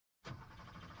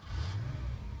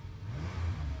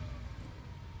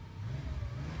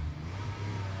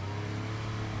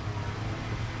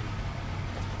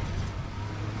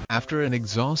After an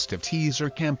exhaustive teaser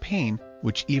campaign,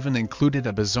 which even included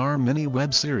a bizarre mini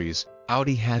web series,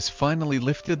 Audi has finally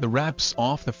lifted the wraps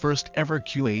off the first-ever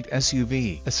Q8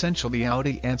 SUV. Essentially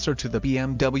Audi's answer to the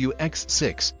BMW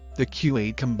X6, the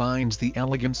Q8 combines the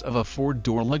elegance of a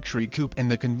four-door luxury coupe and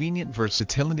the convenient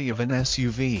versatility of an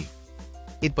SUV.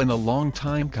 It's been a long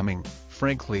time coming,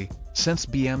 frankly, since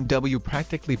BMW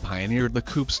practically pioneered the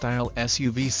coupe-style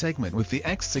SUV segment with the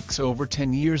X6 over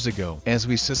 10 years ago. As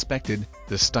we suspected,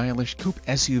 the stylish coupe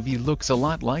SUV looks a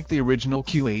lot like the original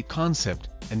Q8 concept,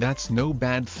 and that's no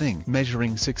bad thing.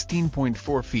 Measuring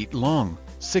 16.4 feet long,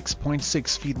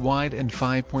 6.6 feet wide and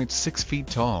 5.6 feet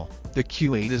tall, the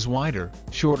Q8 is wider,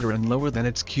 shorter and lower than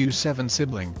its Q7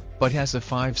 sibling, but has a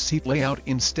 5-seat layout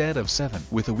instead of 7.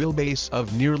 With a wheelbase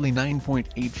of nearly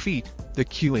 9.8 feet, the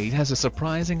Q8 has a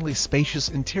surprisingly spacious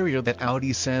interior that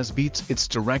Audi says beats its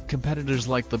direct competitors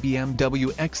like the BMW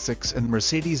X6 and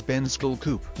Mercedes-Benz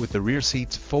Coupe. With the rear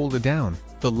seats folded down,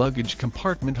 the luggage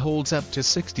compartment holds up to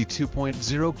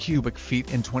 62.0 cubic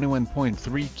feet and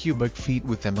 21.3 cubic feet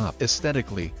with them up.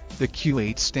 Aesthetically, the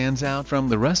Q8 stands out from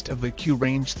the rest of the Q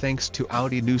range thanks to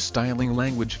Audi's new styling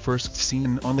language first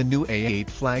seen on the new A8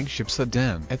 flagship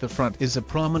sedan. At the front is a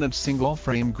prominent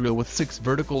single-frame grille with 6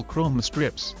 vertical chrome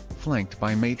strips, flanked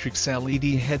by matrix LED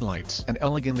headlights. An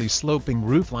elegantly sloping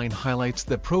roofline highlights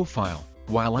the profile,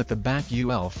 while at the back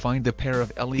you'll find a pair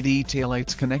of LED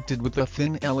taillights connected with a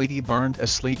thin LED bar and a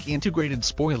sleek integrated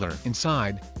spoiler.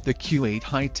 Inside, the Q8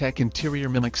 high-tech interior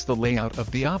mimics the layout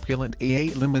of the opulent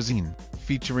A8 limousine,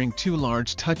 featuring 2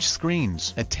 large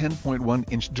touchscreens. A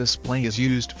 10.1-inch display is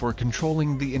used for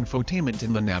controlling the infotainment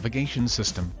in the navigation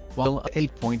system, while a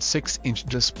 8.6-inch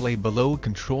display below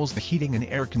controls the heating and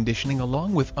air conditioning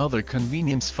along with other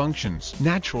convenience functions.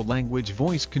 Natural language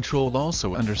voice control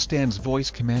also understands voice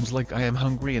commands like "I am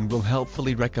hungry" and will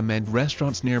helpfully recommend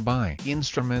restaurants nearby.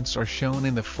 Instruments are shown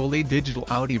in the fully digital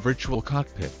Audi virtual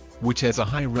cockpit, which has a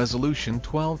high-resolution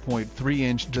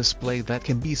 12.3-inch display that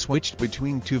can be switched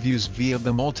between 2 views via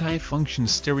the multi-function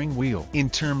steering wheel. In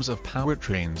terms of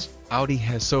powertrains, Audi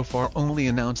has so far only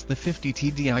announced the 50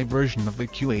 TDI version of the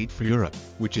Q8 for Europe,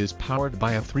 which is powered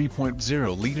by a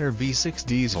 3.0-liter V6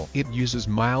 diesel. It uses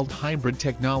mild hybrid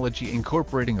technology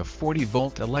incorporating a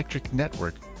 40-volt electric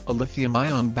network, a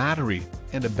lithium-ion battery,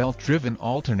 and a belt-driven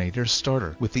alternator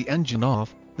starter. With the engine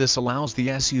off, this allows the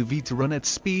SUV to run at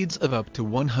speeds of up to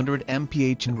 100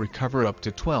 mph and recover up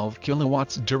to 12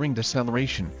 kilowatts during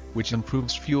deceleration, which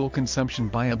improves fuel consumption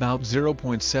by about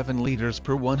 0.7 liters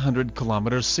per 100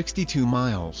 kilometers 62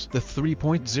 miles. The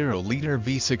 3.0-liter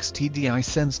V6 TDI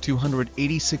sends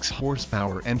 286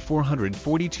 horsepower and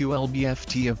 442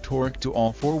 lb-ft of torque to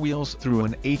all 4 wheels through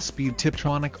an 8-speed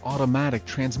Tiptronic automatic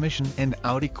transmission and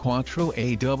Audi Quattro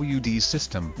AWD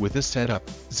system. With this setup,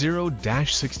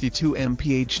 0-62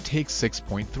 mph takes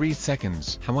 6.3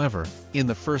 seconds. However, in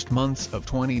the first months of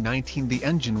 2019 the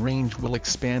engine range will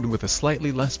expand with a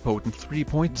slightly less potent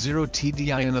 3.0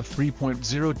 TDI and a 3.0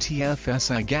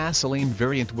 TFSI gasoline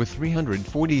variant with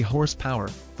 340 horsepower,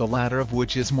 the latter of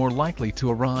which is more likely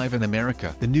to arrive in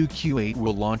America. The new Q8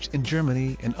 will launch in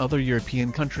Germany and other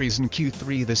European countries in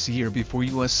Q3 this year before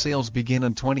US sales begin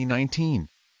in 2019.